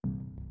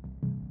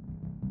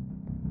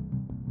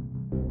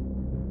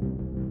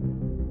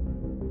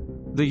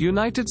The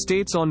United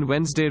States on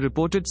Wednesday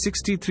reported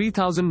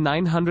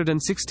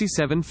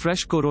 63,967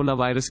 fresh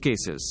coronavirus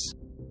cases.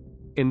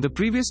 In the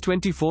previous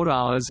 24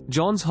 hours,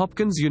 Johns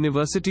Hopkins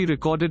University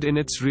recorded in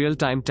its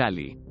real-time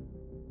tally.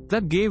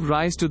 That gave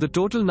rise to the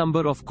total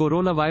number of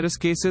coronavirus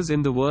cases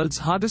in the world's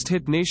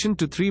hardest-hit nation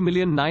to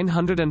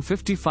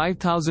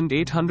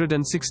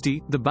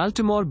 3,955,860, the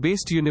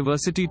Baltimore-based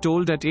university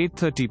told at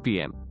 8:30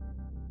 p.m.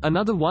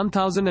 Another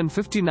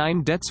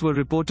 1,059 deaths were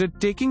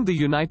reported, taking the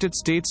United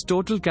States'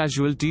 total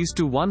casualties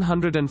to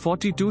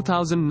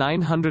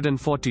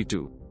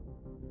 142,942.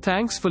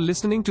 Thanks for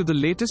listening to the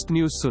latest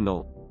News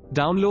Suno.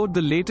 Download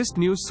the latest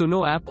News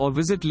Suno app or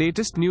visit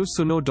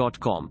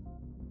latestnewssuno.com.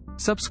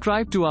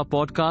 Subscribe to our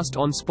podcast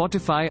on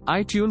Spotify,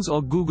 iTunes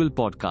or Google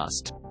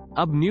Podcast.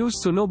 अब news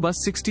सुनो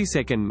बस 60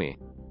 second में।